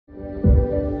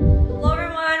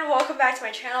back to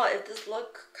my channel. If this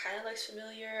look kind of looks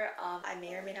familiar, I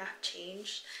may or may not have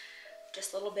changed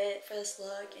just a little bit for this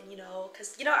look, and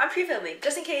because I'm pre-filming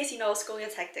just in case school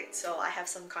gets hectic, so I have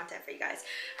some content for you guys.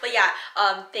 But yeah,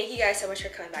 thank you guys so much for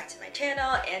coming back to my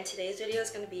channel, and today's video is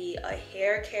going to be a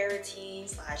hair care routine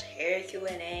slash hair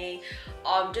Q&A.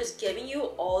 Just giving you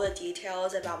all the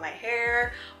details about my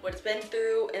hair, what it's been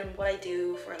through, and what I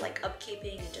do for like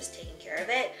upkeeping and just taking care of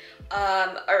it.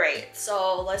 Alright,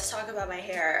 so let's talk about my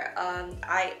hair.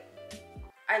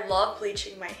 I love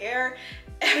bleaching my hair.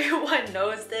 Everyone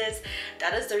knows this.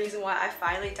 That is the reason why I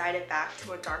finally dyed it back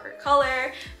to a darker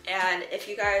color. And if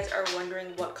you guys are wondering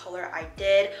what color I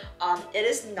did, it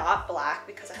is not black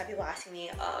because I have you asking me.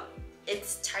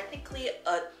 It's technically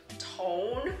a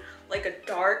tone, like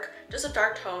just a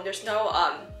dark tone. There's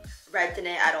no red in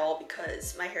it at all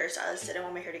because my hairstylist didn't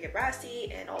want my hair to get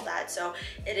brassy and all that. So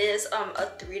it is a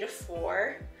 3 to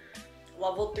 4,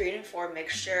 level 3 and 4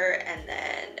 mixture, and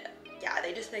then yeah,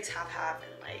 they just mix half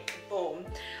and like boom.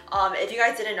 If you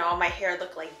guys didn't know, my hair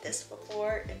looked like this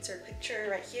before. Insert picture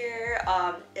right here.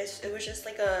 It was just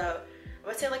like I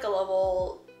would say like a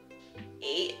level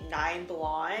 8, 9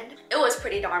 blonde. It was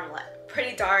pretty darn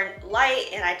light,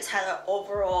 and I just had an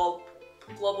overall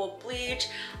global bleach.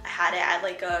 I had it at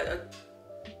like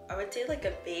I would say like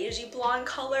a beigey blonde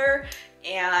color,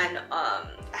 and I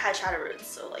had shadow roots,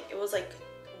 so like it was like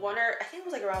I think it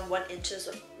was like around 1 inch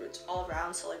of roots all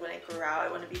around, so like when it grew out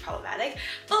it wouldn't be problematic.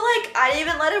 But like I didn't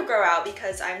even let it grow out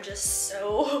because I'm just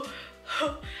so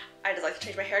I just like to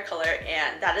change my hair color,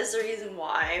 and that is the reason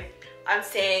why I'm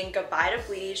saying goodbye to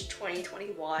bleach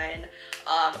 2021.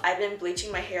 I've been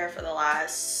bleaching my hair for the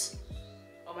last,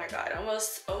 oh my god,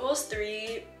 almost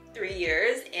 3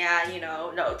 years, and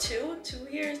no, 2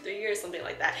 years, 3 years, something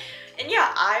like that. And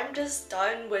yeah, I'm just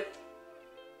done with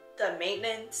the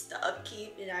maintenance, the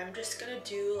upkeep, and I'm just gonna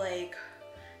do like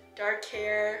dark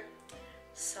hair,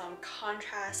 some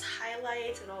contrast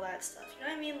highlights and all that stuff, you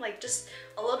know what I mean? Like just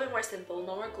a little bit more simple,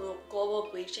 no more global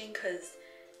bleaching, because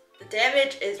the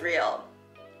damage is real.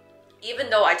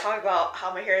 Even though I talk about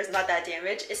how my hair is not that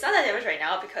damaged, it's not that damaged right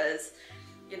now because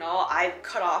I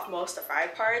cut off most of the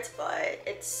fried parts, but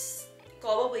it's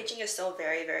global bleaching is still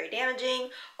very, very damaging.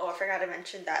 Oh, I forgot to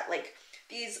mention that like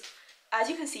these, as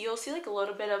you can see, you'll see like a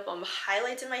little bit of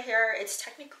highlights in my hair. It's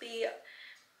technically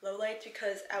low lights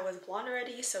because I was blonde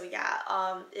already, so yeah,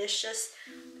 it's just,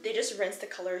 they just rinse the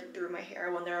color through my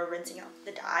hair when they're rinsing out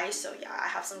the dye. So yeah, I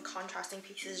have some contrasting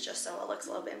pieces just so it looks a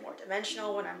little bit more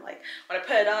dimensional when when I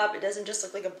put it up, it doesn't just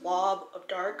look like a blob of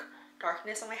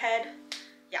darkness on my head.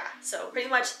 Yeah, so pretty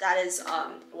much that is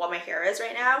what my hair is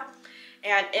right now.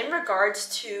 And in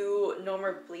regards to no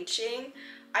more bleaching,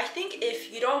 I think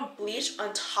if you don't bleach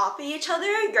on top of each other,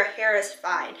 your hair is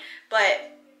fine.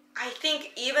 But I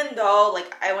think even though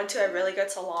like I went to a really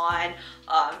good salon,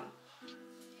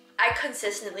 I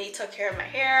consistently took care of my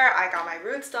hair. I got my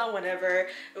roots done whenever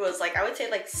it was like, I would say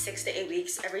like 6 to 8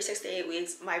 weeks. Every 6 to 8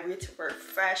 weeks, my roots were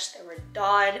fresh, they were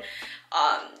done.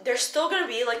 There's still gonna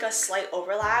be like a slight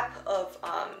overlap of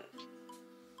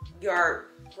your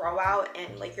grow out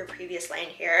and like your previous line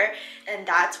hair, and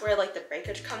that's where like the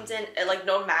breakage comes in. And like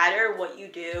no matter what you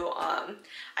do,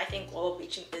 I think global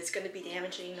bleaching is going to be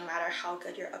damaging no matter how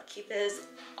good your upkeep is,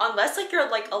 unless like you're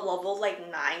like a level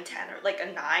like 9, 10, or like a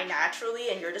 9 naturally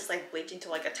and you're just like bleaching to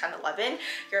like a 10, 11,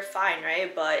 you're fine,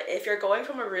 right? But if you're going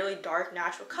from a really dark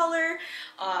natural color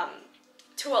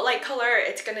to a light color,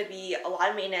 it's going to be a lot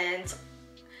of maintenance.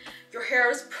 Your hair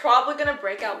is probably gonna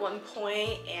break at one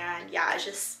point, and yeah,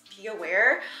 just be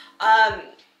aware.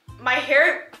 My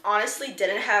hair honestly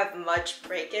didn't have much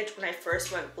breakage when I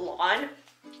first went blonde.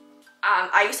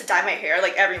 I used to dye my hair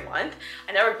like every month.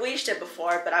 I never bleached it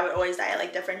before, but I would always dye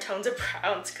like different tones of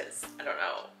browns because I don't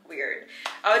know, weird.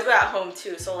 I always do it at home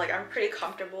too, so like I'm pretty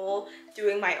comfortable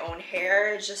doing my own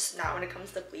hair, just not when it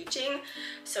comes to bleaching.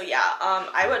 So yeah,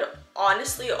 I would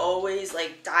honestly always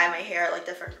like dye my hair like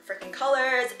different freaking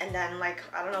colors, and then like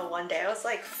I don't know, one day I was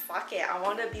like, fuck it, I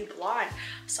want to be blonde.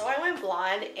 So I went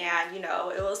blonde, and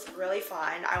it was really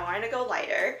fun. I wanted to go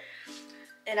lighter,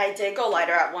 and I did go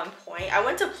lighter at one point. I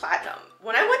went to platinum.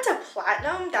 When I went to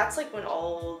platinum, that's like when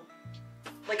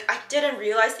I didn't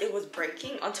realize it was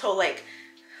breaking until like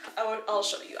I'll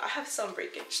show you. I have some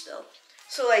breakage still.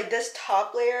 So like this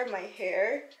top layer of my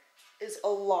hair is a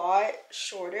lot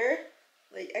shorter.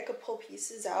 Like I could pull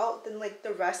pieces out than like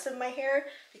the rest of my hair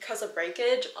because of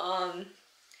breakage. And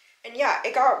yeah,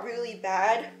 it got really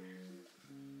bad.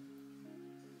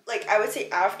 Like I would say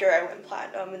after I went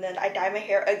platinum, and then I dyed my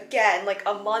hair again like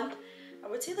a month, I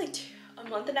would say like a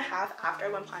month and a half after I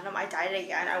went platinum, I dyed it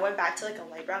again. I went back to like a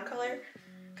light brown color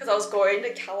because I was going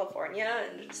to California,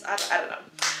 and just, I don't know.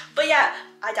 But yeah,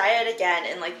 I dieted again,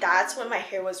 and like that's when my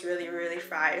hair was really, really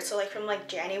fried. So like from like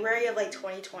January of like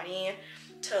 2020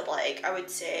 to like I would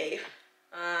say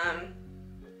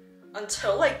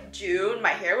until like June, my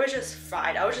hair was just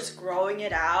fried. I was just growing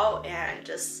it out and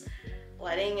just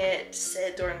letting it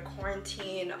sit during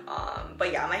quarantine.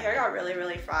 But yeah, my hair got really,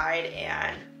 really fried,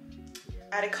 and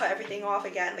I had to cut everything off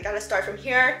again. I gotta start from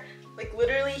here, like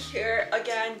literally here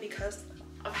again, because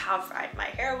of how fried my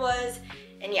hair was.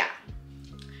 And yeah,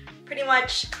 pretty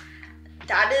much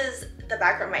that is the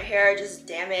back of my hair, just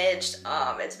damaged.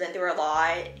 It's been through a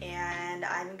lot, and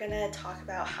I'm gonna talk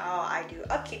about how I do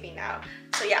upkeeping now.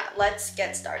 So yeah, let's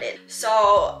get started.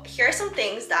 So here are some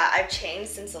things that I've changed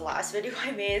since the last video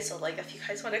I made. So like if you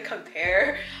guys want to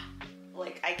compare,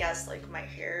 like I guess like my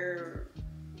hair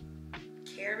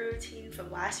care routine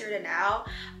from last year to now,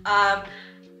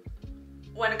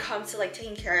 when it comes to like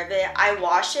taking care of it, I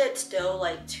wash it still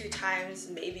like 2 times,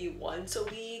 maybe once a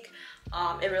week.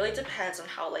 It really depends on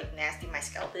how like nasty my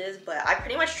scalp is, but I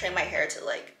pretty much train my hair to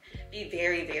like be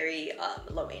very, very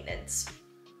low maintenance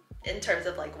in terms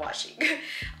of like washing.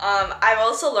 I've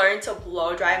also learned to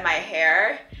blow dry my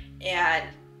hair, and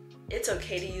it's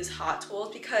okay to use hot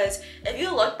tools, because if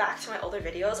you look back to my older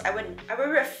videos, I would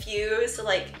refuse to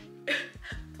like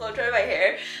blow dry my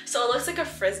hair, so it looks like a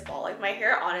frizz ball. Like my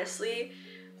hair honestly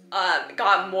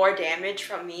got more damage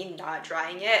from me not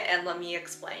drying it, and let me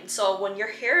explain. So when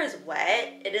your hair is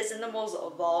wet, it is in the most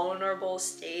vulnerable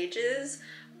stages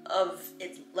of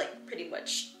it's like pretty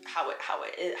much how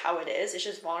it is. It's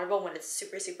just vulnerable when it's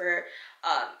super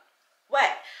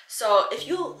wet. So if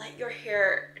you let your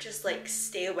hair just like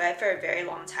stay wet for a very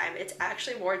long time, it's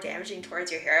actually more damaging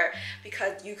towards your hair,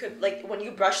 because you could like when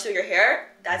you brush through your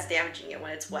hair, that's damaging it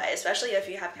when it's wet, especially if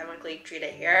you have chemically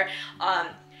treated hair.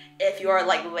 If you're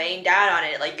like laying down on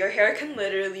it, like your hair can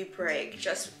literally break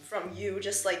just from you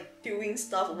just like doing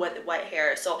stuff with wet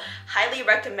hair. So highly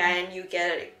recommend you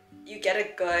get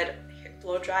a good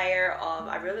blow dryer.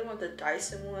 I really want the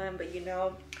Dyson one, but you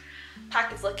know,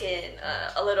 pocket's looking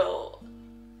a little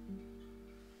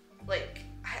like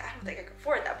I don't think I can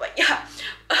afford that, but yeah.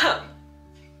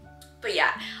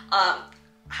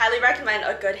 Highly recommend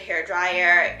a good hair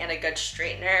dryer and a good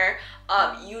straightener.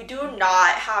 You do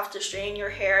not have to straighten your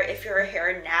hair if your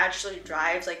hair naturally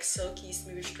dries like silky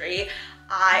smooth straight.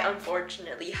 I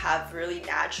unfortunately have really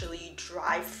naturally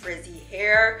dry frizzy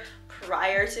hair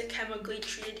prior to chemically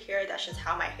treated hair. That's just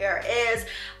how my hair is.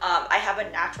 I have a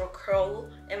natural curl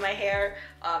in my hair.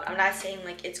 I'm not saying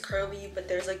like it's curly, but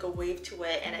there's like a wave to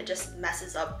it, and it just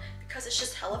messes up because it's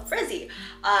just hella frizzy.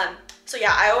 So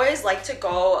yeah, I always like to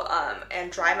go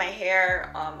and dry my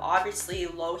hair. Obviously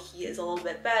low heat is a little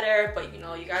bit better, but you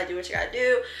know, you gotta do what you gotta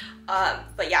do.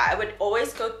 But yeah, I would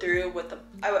always go through with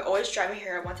I would always dry my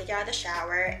hair once I get out of the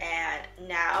shower. And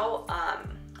now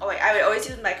I would always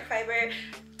use microfiber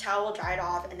towel, dry it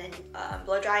off, and then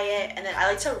blow dry it. And then I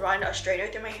like to run a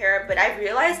straightener through my hair, but I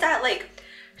realized that like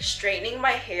straightening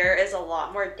my hair is a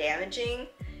lot more damaging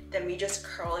than me just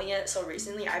curling it. So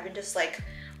recently I've been just like,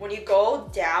 when you go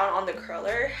down on the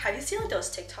curler, have you seen like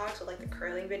those TikToks with like the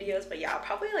curling videos? But yeah, I'll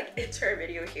probably like insert a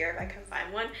video here if I can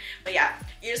find one. But yeah,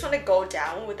 you just want to go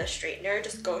down with a straightener,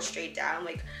 just go straight down,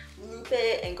 like loop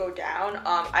it and go down.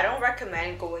 I don't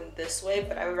recommend going this way,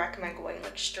 but I would recommend going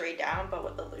like straight down but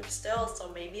with the loop still. So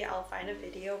maybe I'll find a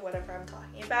video of whatever I'm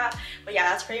talking about. But yeah,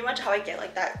 that's pretty much how I get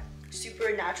like that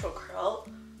super natural curl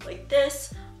like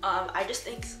this. I just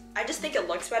think it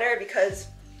looks better because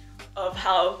of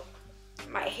how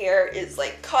my hair is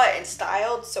like cut and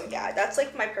styled. So yeah, that's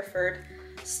like my preferred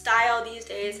style these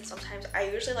days. And sometimes I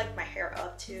usually like my hair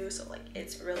up too, so like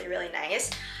it's really, really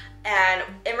nice. And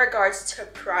in regards to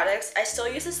products, I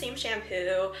still use the same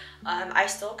shampoo. I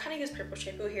still kind of use purple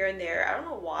shampoo here and there. I don't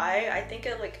know why. I think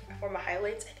it like for my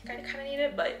highlights, I think I kind of need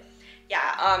it, but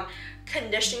yeah.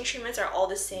 Conditioning treatments are all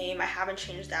the same. I haven't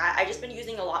changed that. I just been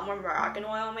using a lot more Moroccan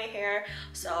oil in my hair,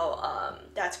 so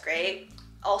that's great.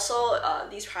 Also,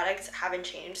 these products haven't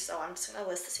changed, so I'm just gonna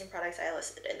list the same products I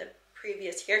listed in the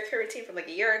previous hair care routine from like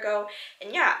a year ago.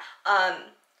 And yeah,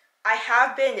 I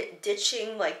have been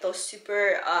ditching like those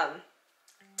super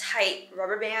tight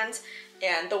rubber bands,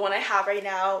 and the one I have right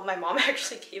now, my mom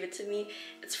actually gave it to me.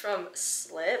 It's from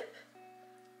Slip.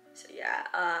 So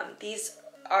yeah, these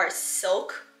are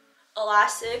silk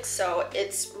elastics, so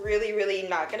it's really, really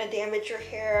not gonna damage your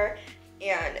hair,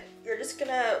 and you're just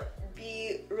gonna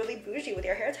be really bougie with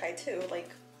your hair tie too. Like,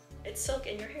 it's silk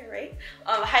in your hair, right?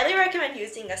 Highly recommend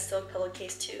using a silk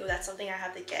pillowcase too. That's something I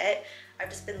have to get. I've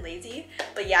just been lazy.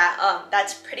 But yeah,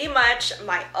 that's pretty much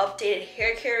my updated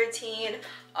hair care routine.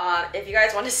 If you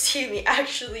guys want to see me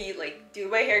actually like do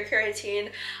my hair care routine,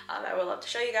 I would love to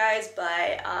show you guys,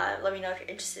 but let me know if you're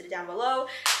interested down below.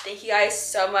 Thank you guys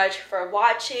so much for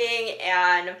watching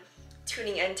and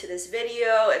tuning into this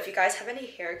video. If you guys have any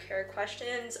hair care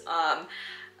questions,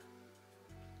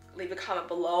 leave a comment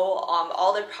below.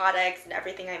 All the products and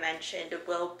everything I mentioned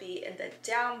will be in the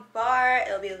down bar.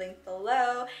 It'll be linked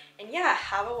below. And yeah,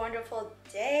 have a wonderful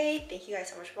day. Thank you guys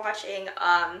so much for watching.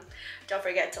 Don't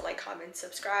forget to like, comment,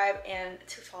 subscribe, and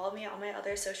to follow me on my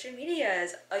other social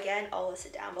medias. Again, all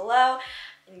listed down below.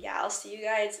 And yeah, I'll see you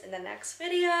guys in the next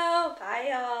video. Bye,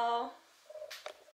 y'all.